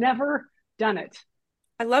they've never done it.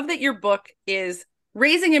 I love that your book is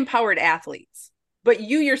raising empowered athletes, but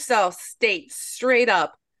you yourself state straight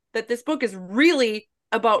up that this book is really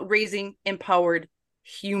about raising empowered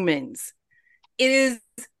humans. It is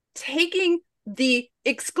taking the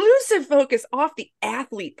exclusive focus off the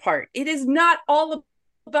athlete part. It is not all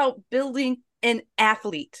about building an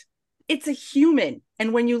athlete. It's a human.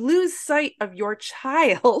 And when you lose sight of your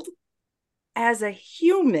child as a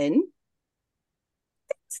human,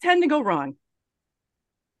 things tend to go wrong.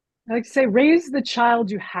 I like to say, raise the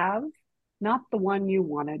child you have, not the one you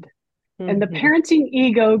wanted. And the Mhm. parenting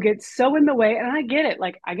ego gets so in the way. And I get it.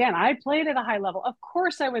 Like, again, I played at a high level. Of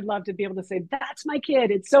course, I would love to be able to say, "That's my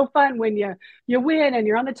kid." It's so fun when you win and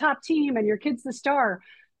you're on the top team and your kid's the star.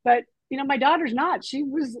 But my daughter's not. She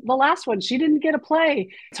was the last one. She didn't get a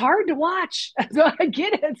play. It's hard to watch. So I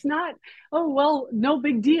get it. It's not, oh, well, no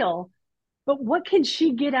big deal. But what can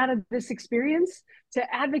she get out of this experience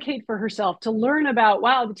to advocate for herself, to learn about,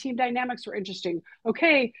 wow, the team dynamics were interesting.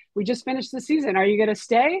 Okay, we just finished the season. Are you going to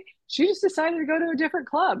stay? She just decided to go to a different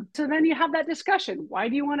club. So then you have that discussion. Why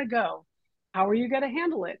do you want to go? How are you going to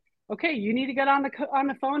handle it? Okay, you need to get on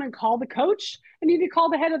the phone and call the coach, and you need to call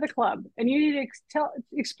the head of the club, and you need to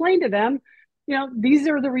explain to them, these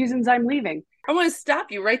are the reasons I'm leaving. I want to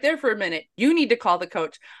stop you right there for a minute. You need to call the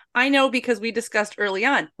coach. I know because we discussed early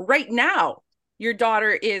on. Right now, your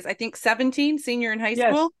daughter is, I think, 17, senior in high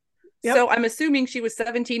Yes. school. Yep. So I'm assuming she was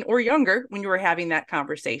 17 or younger when you were having that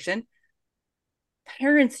conversation.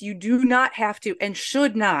 Parents, you do not have to and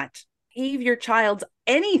should not pave your child's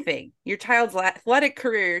anything, your child's athletic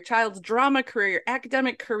career, your child's drama career, your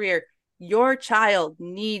academic career. Your child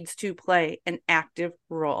needs to play an active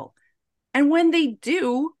role. And when they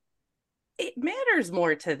do, it matters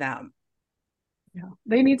more to them. Yeah,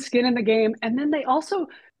 they need skin in the game. And then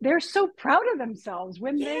they're so proud of themselves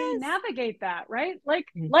when they Yes. navigate that, right? Like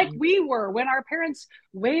Mhm. we were when our parents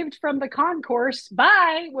waved from the concourse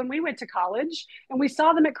bye when we went to college and we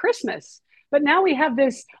saw them at Christmas. But now we have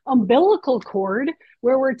this umbilical cord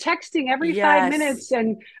where we're texting every 5 minutes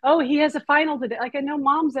and, oh, he has a final today. Like I know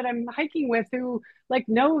moms that I'm hiking with who like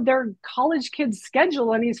know their college kid's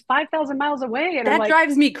schedule and he's 5,000 miles away. And I'm That like,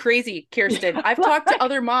 drives me crazy, Kirsten. Yeah, I've talked to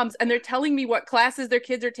other moms and they're telling me what classes their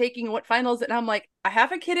kids are taking and what finals. And I'm like, I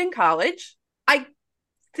have a kid in college. I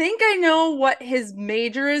think I know what his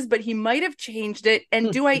major is, but he might have changed it.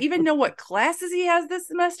 And do I even know what classes he has this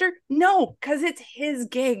semester? No, because it's his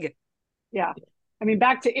gig. Yeah. I mean,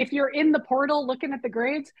 back to if you're in the portal looking at the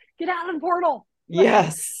grades, get out of the portal.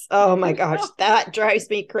 Yes. Oh my gosh, that drives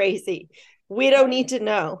me crazy. We don't need to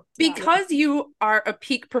know. Because you are a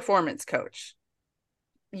peak performance coach.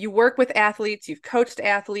 You work with athletes, you've coached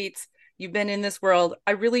athletes, you've been in this world.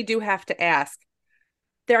 I really do have to ask.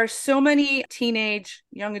 There are so many teenage,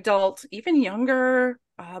 young adult, even younger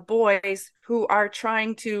boys who are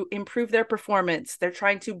trying to improve their performance. They're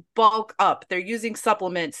trying to bulk up. They're using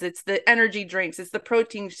supplements. It's the energy drinks. It's the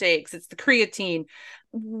protein shakes. It's the creatine.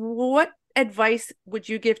 What advice would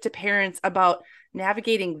you give to parents about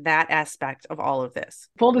navigating that aspect of all of this?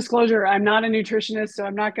 Full disclosure, I'm not a nutritionist, so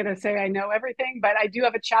I'm not going to say I know everything, but I do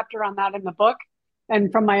have a chapter on that in the book.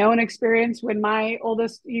 And from my own experience, when my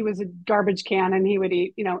oldest, he was a garbage can and he would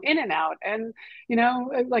eat, In-N-Out and,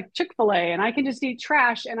 like Chick-fil-A, and I can just eat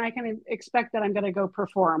trash and I can expect that I'm going to go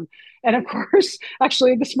perform. And of course,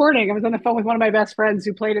 actually this morning I was on the phone with one of my best friends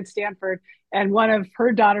who played at Stanford, and one of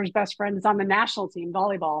her daughter's best friends is on the national team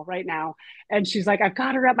volleyball right now. And she's like, I've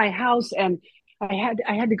got her at my house, and I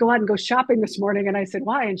had to go out and go shopping this morning. And I said,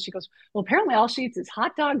 why? And she goes, well, apparently all she eats is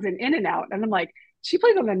hot dogs and In-N-Out. And I'm like, she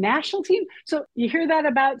plays on the national team. So you hear that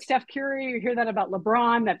about Steph Curry, you hear that about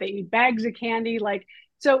LeBron, that they eat bags of candy. Like,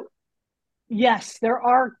 so yes, there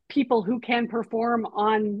are people who can perform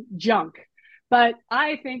on junk. But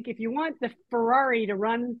I think if you want the Ferrari to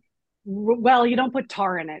run well, you don't put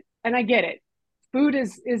tar in it. And I get it. Food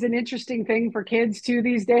is an interesting thing for kids too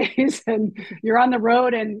these days. And you're on the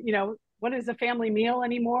road and, what is a family meal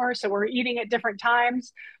anymore? So we're eating at different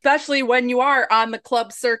times. Especially when you are on the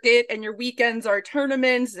club circuit and your weekends are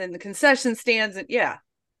tournaments and the concession stands. And yeah.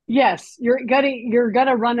 Yes, you're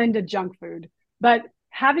gonna run into junk food. But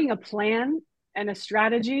having a plan and a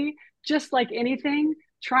strategy, just like anything,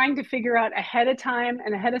 trying to figure out ahead of time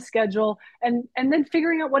and ahead of schedule, and then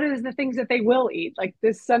figuring out what is the things that they will eat. Like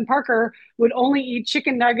this son Parker would only eat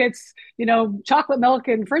chicken nuggets, chocolate milk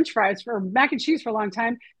and French fries for mac and cheese for a long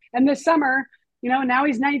time. And this summer, now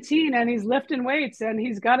he's 19 and he's lifting weights and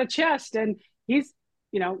he's got a chest and he's,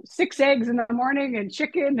 6 eggs in the morning and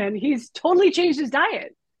chicken, and he's totally changed his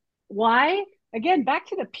diet. Why? Again, back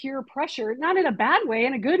to the peer pressure, not in a bad way,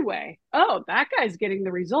 in a good way. Oh, that guy's getting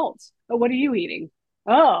the results. Oh, what are you eating?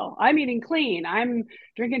 Oh, I'm eating clean. I'm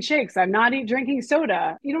drinking shakes. I'm not drinking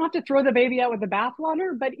soda. You don't have to throw the baby out with the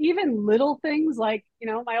bathwater, but even little things like,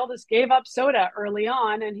 my oldest gave up soda early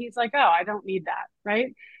on and he's like, oh, I don't need that.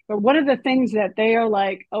 Right. But what are the things that they are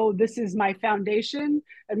like, oh, this is my foundation?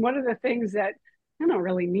 And what are the things that I don't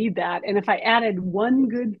really need that? And if I added one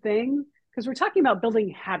good thing, because we're talking about building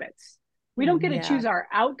habits, we don't get to choose our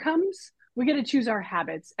outcomes. We get to choose our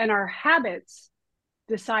habits, and our habits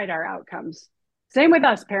decide our outcomes. Same with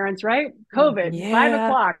us parents, right? COVID,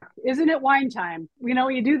 5:00, isn't it wine time?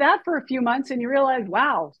 You do that for a few months and you realize,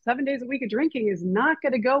 wow, 7 days a week of drinking is not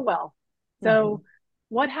going to go well. So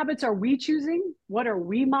what habits are we choosing? What are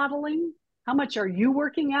we modeling? How much are you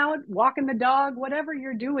working out, walking the dog, whatever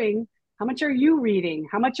you're doing? How much are you reading?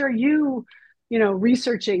 How much are you,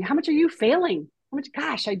 researching? How much are you failing? How much,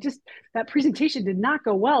 gosh, that presentation did not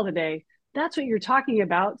go well today. That's what you're talking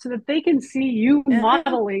about, so that they can see you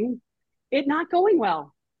modeling it not going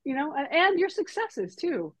well, and your successes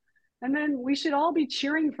too. And then we should all be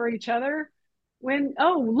cheering for each other when,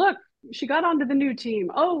 oh, look, she got onto the new team.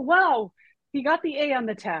 Oh, wow, he got the A on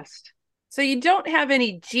the test. So you don't have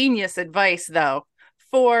any genius advice, though,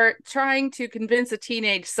 for trying to convince a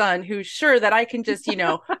teenage son who's sure that I can just,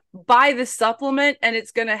 buy the supplement and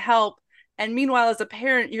it's going to help. And meanwhile, as a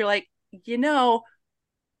parent, you're like,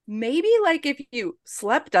 maybe like if you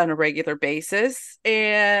slept on a regular basis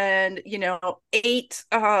and, ate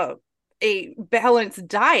a balanced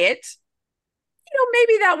diet,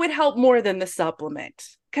 maybe that would help more than the supplement.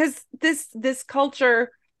 Because this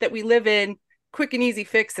culture that we live in, quick and easy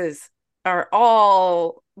fixes are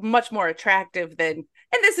all much more attractive than,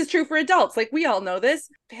 and this is true for adults. Like we all know this,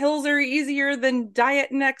 pills are easier than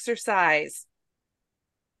diet and exercise.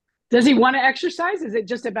 Does he want to exercise? Is it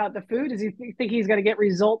just about the food? Does he think he's going to get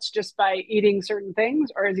results just by eating certain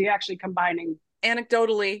things, or is he actually combining?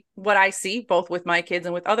 Anecdotally, what I see both with my kids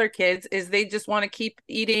and with other kids is they just want to keep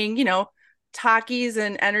eating, Takis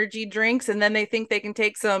and energy drinks, and then they think they can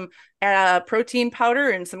take some protein powder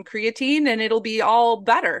and some creatine and it'll be all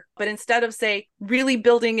better. But instead of, say, really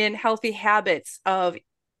building in healthy habits of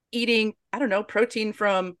eating, protein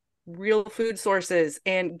from real food sources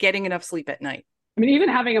and getting enough sleep at night. I mean, even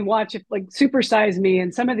having them watch like Super Size Me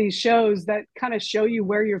and some of these shows that kind of show you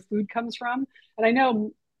where your food comes from. And I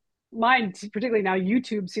know mine, particularly now,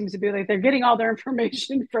 YouTube seems to be like they're getting all their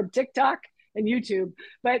information from TikTok and YouTube.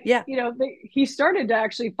 But, he started to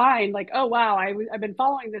actually find like, oh, wow, I've been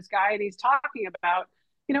following this guy and he's talking about,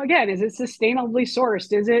 again, is it sustainably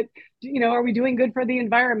sourced? Is it, are we doing good for the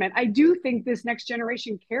environment? I do think this next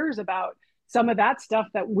generation cares about some of that stuff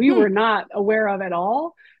that we were not aware of at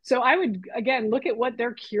all. So I would, again, look at what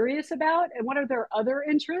they're curious about and what are their other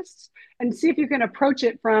interests and see if you can approach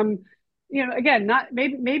it from, again, not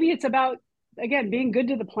maybe it's about, again, being good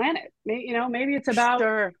to the planet. Maybe it's about,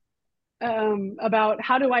 about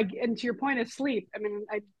how do I, and to your point of sleep. I mean,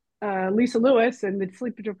 Lisa Lewis and the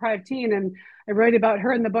sleep deprived teen, and I write about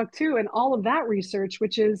her in the book too, and all of that research,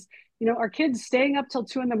 which is, Our kids staying up till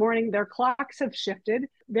 2 a.m, their clocks have shifted.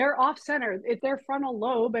 They're off center. It's their frontal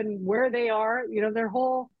lobe and where they are, their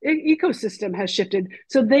whole ecosystem has shifted.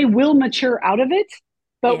 So they will mature out of it.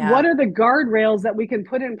 But what are the guardrails that we can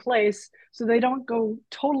put in place so they don't go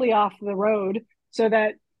totally off the road, so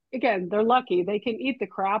that, again, they're lucky. They can eat the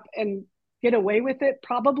crap and get away with it,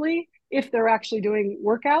 probably, if they're actually doing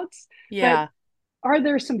workouts. Yeah. But are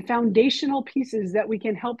there some foundational pieces that we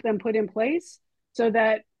can help them put in place so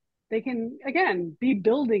that they can, again, be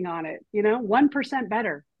building on it, 1%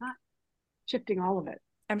 better, not shifting all of it.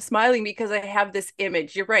 I'm smiling because I have this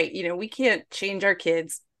image. You're right. We can't change our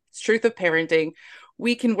kids. It's truth of parenting.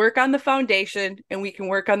 We can work on the foundation and we can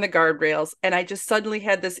work on the guardrails. And I just suddenly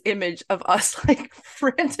had this image of us like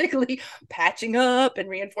frantically patching up and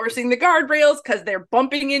reinforcing the guardrails because they're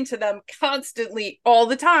bumping into them constantly all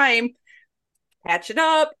the time. Patch it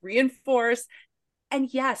up, reinforce.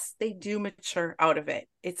 And yes, they do mature out of it.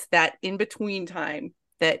 It's that in-between time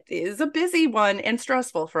that is a busy one and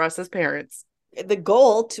stressful for us as parents. The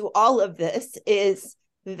goal to all of this is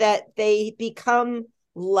that they become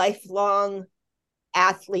lifelong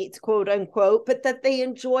athletes, quote unquote, but that they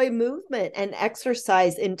enjoy movement and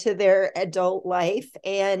exercise into their adult life.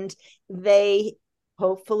 And they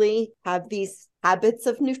hopefully have these habits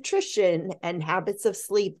of nutrition and habits of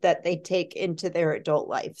sleep that they take into their adult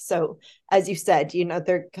life. So as you said,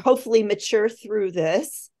 they're hopefully mature through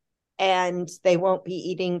this and they won't be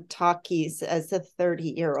eating Takis as a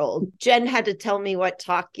 30-year-old. Jen had to tell me what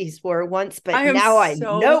Takis were once, but now I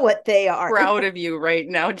know what they are. Proud of you right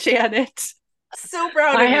now, Janet. So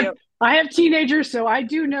proud of you. I have teenagers, so I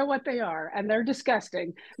do know what they are, and they're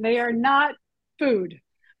disgusting. They are not food.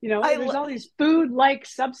 There's all these food-like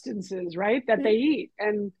substances, right, that they eat.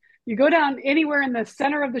 And you go down anywhere in the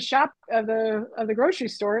center of the shop of the grocery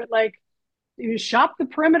store, like you shop the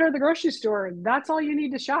perimeter of the grocery store. That's all you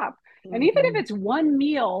need to shop. Mm-hmm. And even if it's one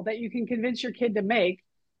meal that you can convince your kid to make,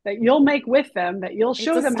 that you'll make with them, that you'll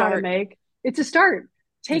show them how to make, it's a start.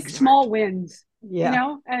 Take small wins.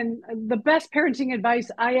 Yeah. And the best parenting advice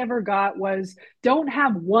I ever got was don't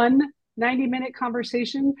have one 90-minute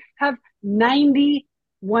conversation, have 90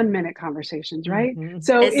 1-minute conversations, right? Mm-hmm.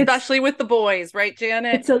 So especially with the boys, right,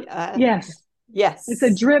 Janet? Yes. It's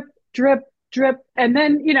a drip, drip, drip. And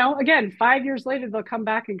then, again, 5 years later, they'll come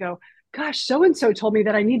back and go, gosh, so-and-so told me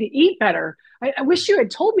that I need to eat better. I wish you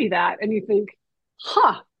had told me that. And you think,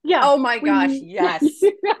 yeah. Oh my gosh, yes.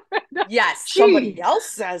 Yes, somebody else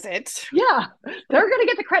says it. Yeah, they're going to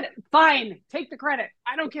get the credit. Fine, take the credit.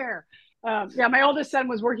 I don't care. My oldest son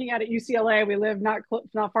was working out at UCLA. We live not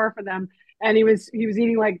far from them. And he was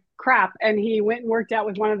eating like crap. And he went and worked out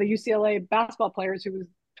with one of the UCLA basketball players who was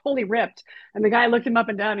totally ripped. And the guy looked him up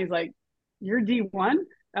and down. He's like, "You're D1?"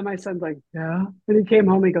 And my son's like, "Yeah." And he came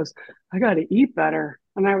home. He goes, "I got to eat better."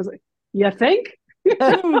 And I was like, "You think?"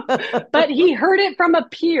 But he heard it from a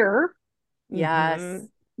peer. Yes. Mm-hmm.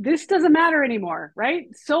 This doesn't matter anymore, right?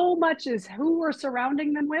 So much is who we're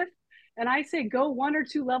surrounding them with. And I say go 1 or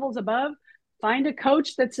 2 levels above. Find a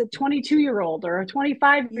coach that's a 22-year-old or a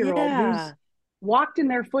 25-year-old who's walked in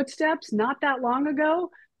their footsteps not that long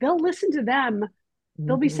ago. They'll listen to them.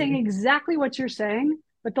 They'll be saying exactly what you're saying,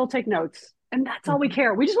 but they'll take notes. And that's all we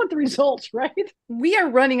care. We just want the results, right? We are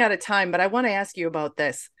running out of time, but I want to ask you about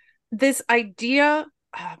this. This idea,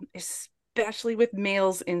 especially with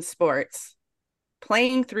males in sports,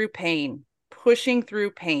 playing through pain, pushing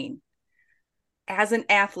through pain. As an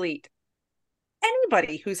athlete,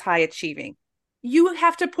 anybody who's high achieving, you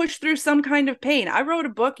have to push through some kind of pain. I wrote a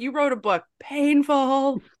book, you wrote a book,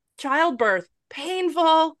 painful, childbirth,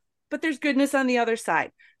 painful, but there's goodness on the other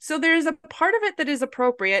side. So there's a part of it that is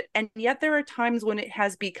appropriate, and yet there are times when it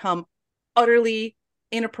has become utterly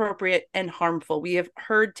inappropriate and harmful. We have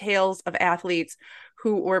heard tales of athletes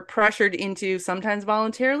who were pressured into, sometimes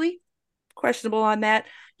voluntarily, questionable on that,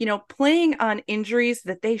 playing on injuries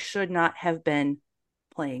that they should not have been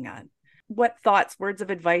playing on. What thoughts, words of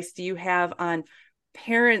advice do you have on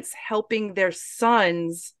parents helping their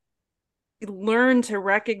sons learn to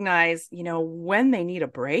recognize, when they need a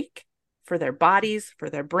break for their bodies, for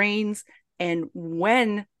their brains, and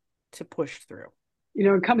when to push through?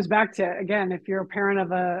 It comes back to, again, if you're a parent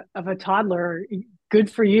of a toddler, good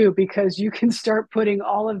for you, because you can start putting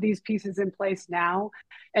all of these pieces in place now.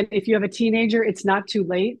 And if you have a teenager, it's not too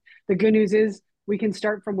late. The good news is we can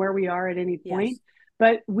start from where we are at any point. Yes.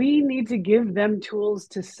 But we need to give them tools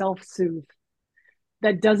to self-soothe.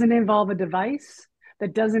 That doesn't involve a device,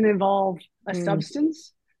 that doesn't involve a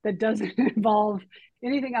substance, that doesn't involve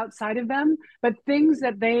anything outside of them, but things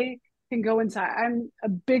that they can go inside. I'm a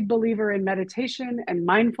big believer in meditation and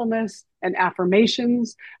mindfulness and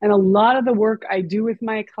affirmations. And a lot of the work I do with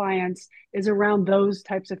my clients is around those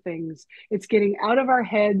types of things. It's getting out of our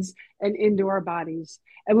heads and into our bodies.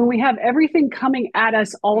 And when we have everything coming at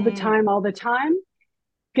us all the time,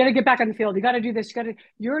 got to get back on the field. You got to do this.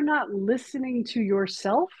 You're not listening to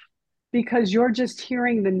yourself because you're just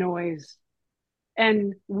hearing the noise.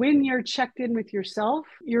 And when you're checked in with yourself,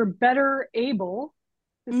 you're better able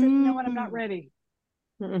to say, you know what, I'm not ready.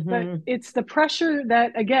 But it's the pressure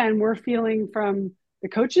that, again, we're feeling from the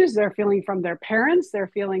coaches, they're feeling from their parents,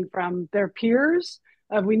 they're feeling from their peers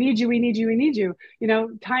of we need you, we need you, we need you. You know,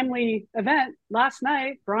 timely event last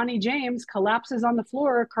night, Bronny James collapses on the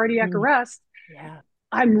floor, cardiac arrest. Yeah.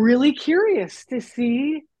 I'm really curious to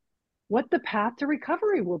see what the path to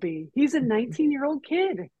recovery will be. He's a 19-year-old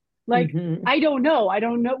kid. Like, I don't know.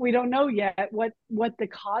 We don't know yet what the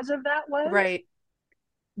cause of that was. Right.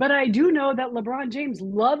 But I do know that LeBron James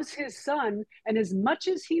loves his son. And as much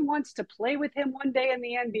as he wants to play with him one day in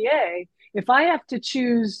the NBA, if I have to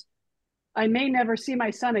choose, I may never see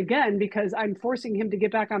my son again because I'm forcing him to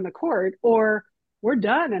get back on the court, or we're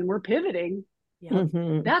done and we're pivoting.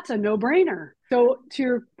 That's a no-brainer. So to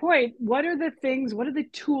your point, what are the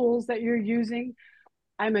tools that you're using?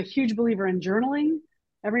 I'm a huge believer in journaling.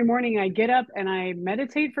 Every morning I get up and I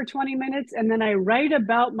meditate for 20 minutes and then I write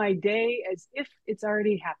about my day as if it's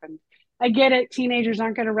already happened. I get it. Teenagers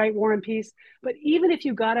aren't going to write War and Peace, but even if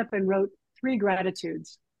you got up and wrote 3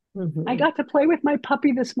 gratitudes, I got to play with my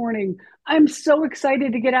puppy this morning. I'm so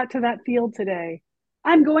excited to get out to that field today.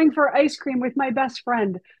 I'm going for ice cream with my best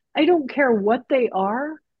friend. I don't care what they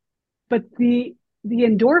are, but the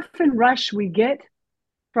endorphin rush we get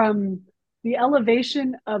from the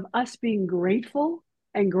elevation of us being grateful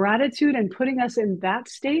and gratitude and putting us in that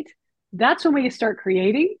state, that's when we start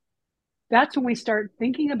creating. That's when we start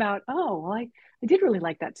thinking about, oh, well, I did really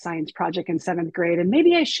like that science project in 7th grade and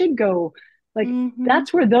maybe I should go. Like,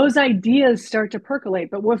 that's where those ideas start to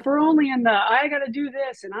percolate. But if we're only in the, I got to do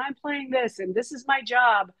this and I'm playing this and this is my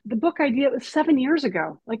job. The book idea was 7 years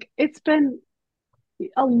ago. Like, it's been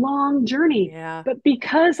a long journey. Yeah. But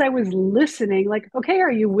because I was listening, like, okay,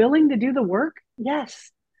 are you willing to do the work?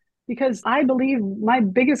 Yes. Because I believe my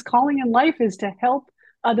biggest calling in life is to help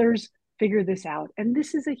others figure this out. And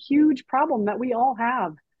this is a huge problem that we all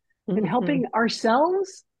have in helping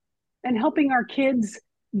ourselves and helping our kids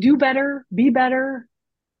do better, be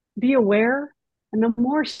aware. And the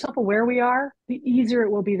more self-aware we are, the easier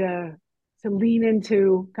it will be to lean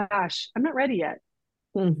into, gosh, I'm not ready yet.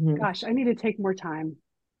 Gosh, I need to take more time.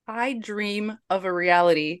 I dream of a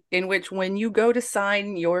reality in which when you go to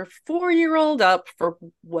sign your 4-year-old up for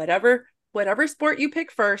whatever sport you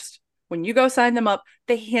pick first, when you go sign them up,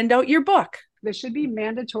 they hand out your book. This should be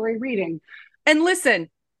mandatory reading. And listen,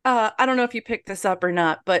 I don't know if you picked this up or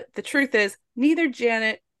not, but the truth is neither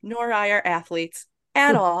Janet nor I are athletes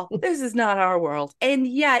at all. This is not our world. And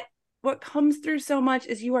yet what comes through so much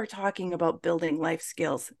is you are talking about building life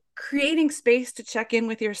skills, creating space to check in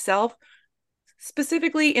with yourself,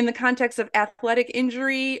 specifically in the context of athletic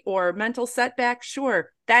injury or mental setback. Sure,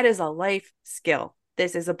 that is a life skill.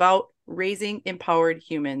 This is about raising empowered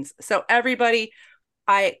humans. So everybody,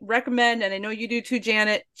 I recommend, and I know you do too,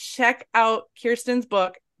 Janet, check out Kirsten's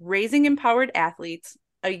book, Raising Empowered Athletes,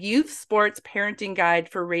 a youth sports parenting guide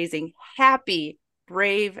for raising happy,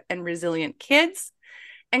 brave, and resilient kids.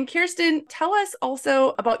 And Kirsten, tell us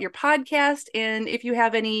also about your podcast and if you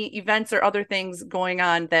have any events or other things going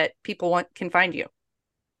on that people can find you.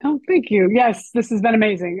 Oh, thank you. Yes, this has been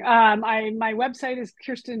amazing. My website is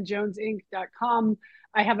kirstenjonesinc.com.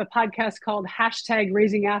 I have a podcast called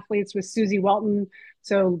 #Raising Athletes with Susie Walton.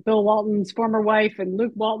 So Bill Walton's former wife and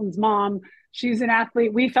Luke Walton's mom. She's an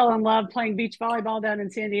athlete. We fell in love playing beach volleyball down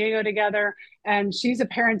in San Diego together. And she's a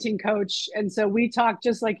parenting coach. And so we talk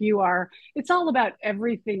just like you are. It's all about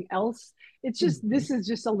everything else. It's just, this is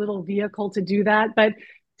just a little vehicle to do that. But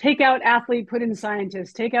take out athlete, put in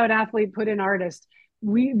scientist, take out athlete, put in artist.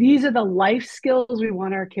 These are the life skills we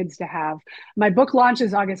want our kids to have. My book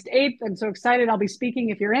launches August 8th. I'm so excited. I'll be speaking.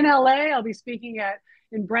 If you're in LA, I'll be speaking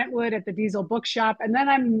in Brentwood at the Diesel Bookshop. And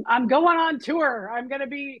then I'm going on tour. I'm going to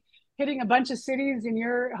be hitting a bunch of cities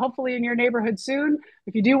hopefully in your neighborhood soon.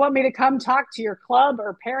 If you do want me to come talk to your club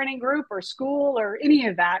or parenting group or school or any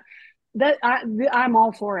of that, I'm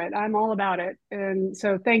all for it. I'm all about it. And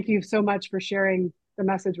so thank you so much for sharing the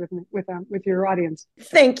message with your audience.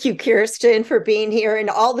 Thank you, Kirsten, for being here, and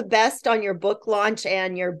all the best on your book launch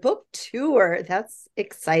and your book tour. That's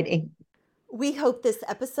exciting. We hope this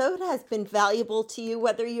episode has been valuable to you,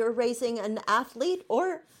 whether you're raising an athlete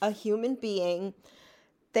or a human being.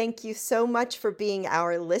 Thank you so much for being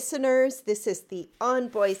our listeners. This is the On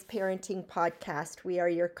Boys Parenting Podcast. We are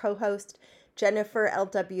your co-host, Jennifer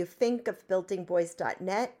L.W. Fink of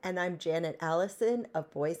buildingboys.net, and I'm Janet Allison of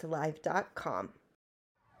boysalive.com.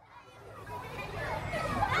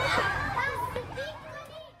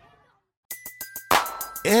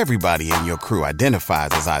 Everybody in your crew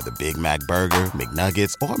identifies as either Big Mac Burger,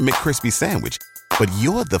 McNuggets, or McCrispy Sandwich. But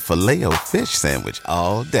you're the Filet-O-Fish Sandwich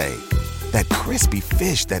all day. That crispy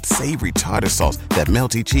fish, that savory tartar sauce, that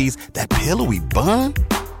melty cheese, that pillowy bun.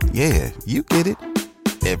 Yeah, you get it.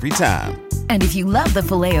 Every time. And if you love the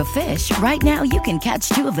Filet-O-Fish, right now you can catch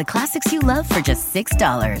two of the classics you love for just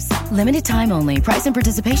 $6. Limited time only. Price and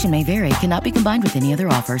participation may vary. Cannot be combined with any other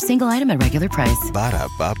offer. Single item at regular price.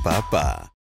 Ba-da-ba-ba-ba.